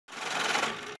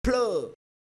Plugg.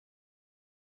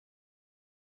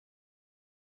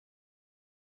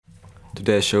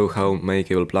 Today I show how make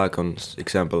cable plug on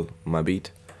example my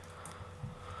beat.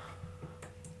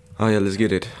 Oh yeah, let's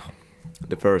get it.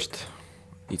 The first,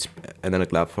 it's another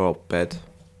clap for pad.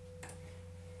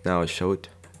 Now I show it.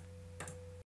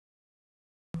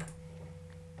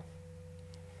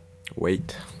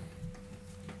 Wait.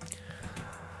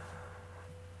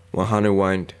 100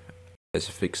 wind as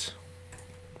a fix.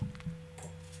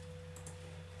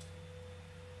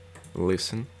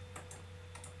 Listen.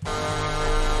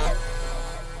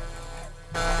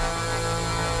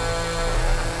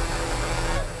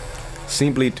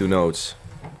 Simply two notes,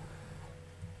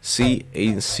 C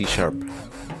and C sharp.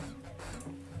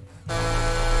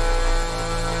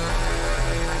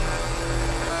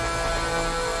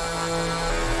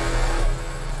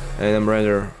 And I'm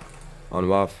render on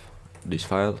WAV this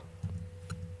file.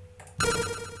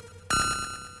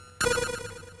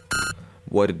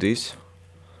 What it is?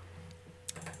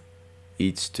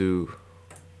 It's to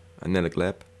another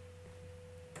clap.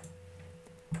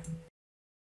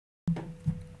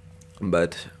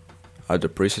 But other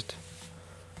preset.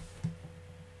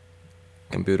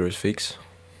 Computer is fixed.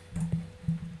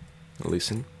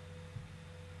 Listen.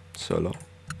 Solo.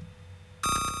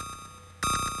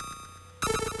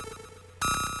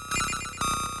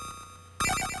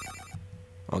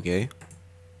 Okay.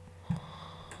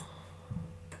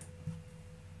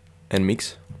 And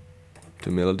mix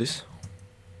two melodies.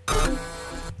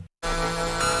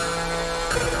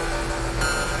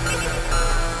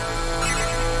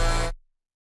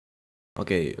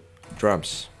 Okay,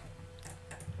 drums.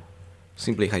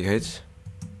 Simply hi-hats.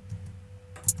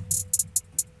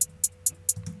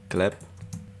 Clap.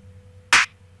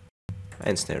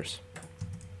 And snares.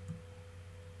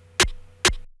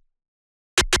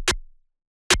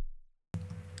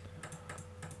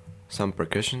 Some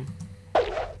percussion.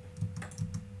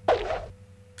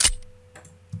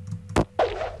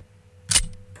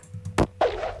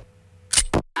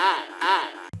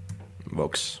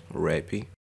 Box, rappy.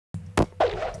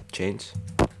 Chains.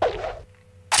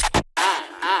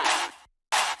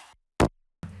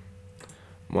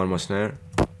 One more snare.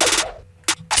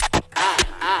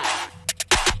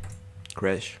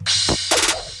 Crash.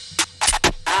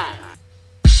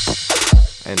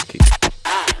 And kick.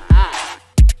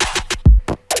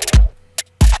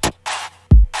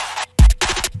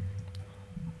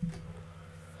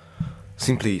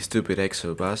 Simply stupid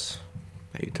exo bass.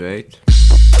 8 to 8.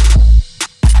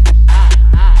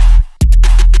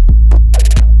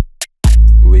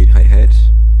 With hi-hat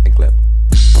and clap.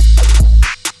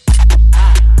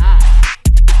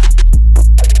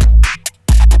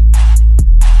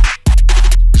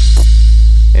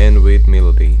 And with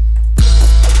melody.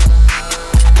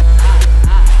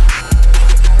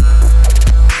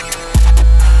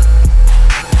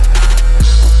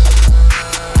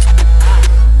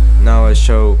 Now I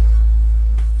show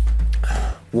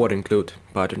what include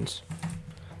patterns.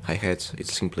 Hi-hats,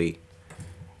 it's simply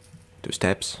 2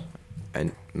 steps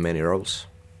and many rolls.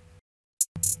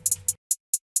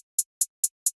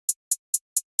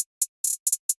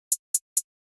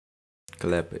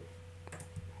 Clap it.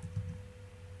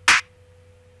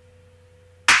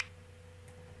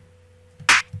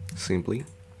 Simply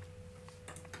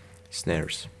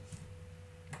snares.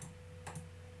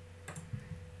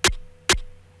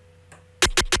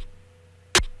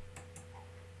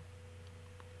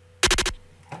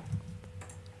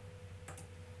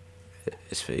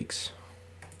 It's fakes.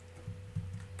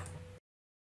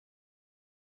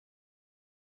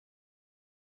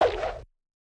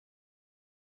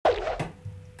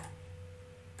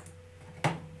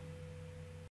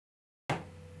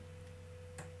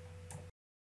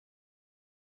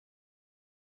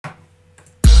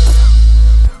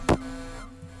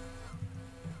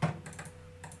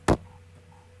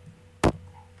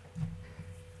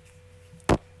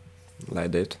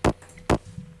 Like that.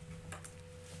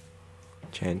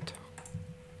 Chant.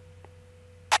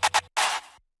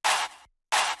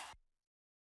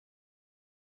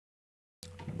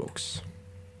 Box.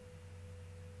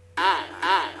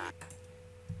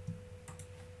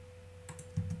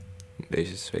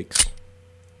 This is fix.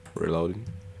 Reloading.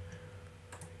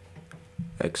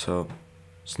 Exo.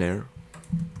 Snare.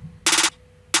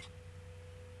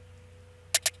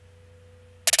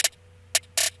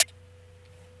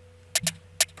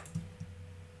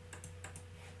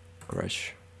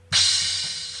 Crash.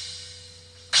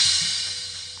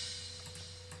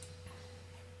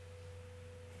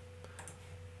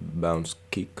 Bounce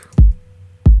kick.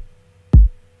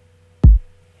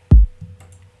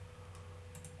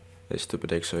 A stupid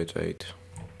exo 8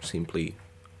 simply